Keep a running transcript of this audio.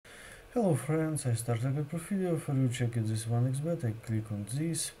Hello friends, I started a video for you. Check it this 1xbet. I click on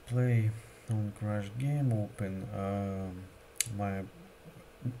this, play on crash game, open my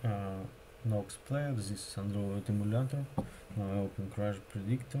Nox player. This is Android emulator. Now I open crash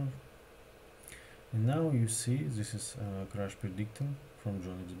predictor, and now you see this is crash predictor from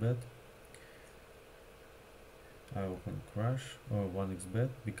JohnXBet. I open crash or 1xbet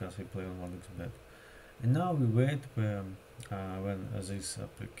because I play on 1xbet. And now we wait when this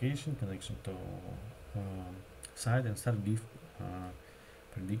application connection to site and start give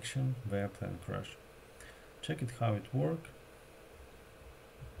prediction via plan crash. Check it how it work.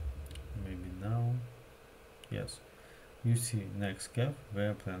 Maybe now. Yes. You see next cap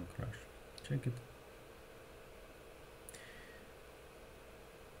via plan crash. Check it.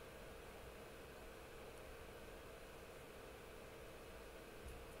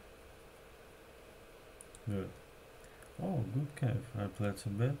 Good. Oh, good cap. I played a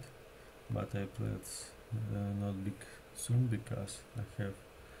bet, but I played not big sum because I have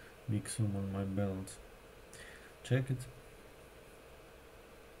big sum on my balance. Check it.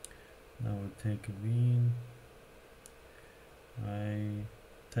 Now I take a win. I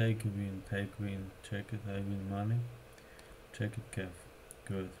take a win, check it, I win money. Check it, calf.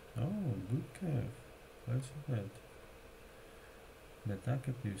 Good. Oh, good calf. That's a bet. Bet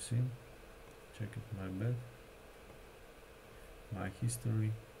ticket, you see. Check it, my bet. My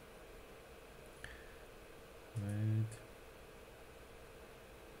history. Wait.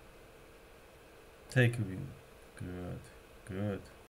 Take a win. Good. Good.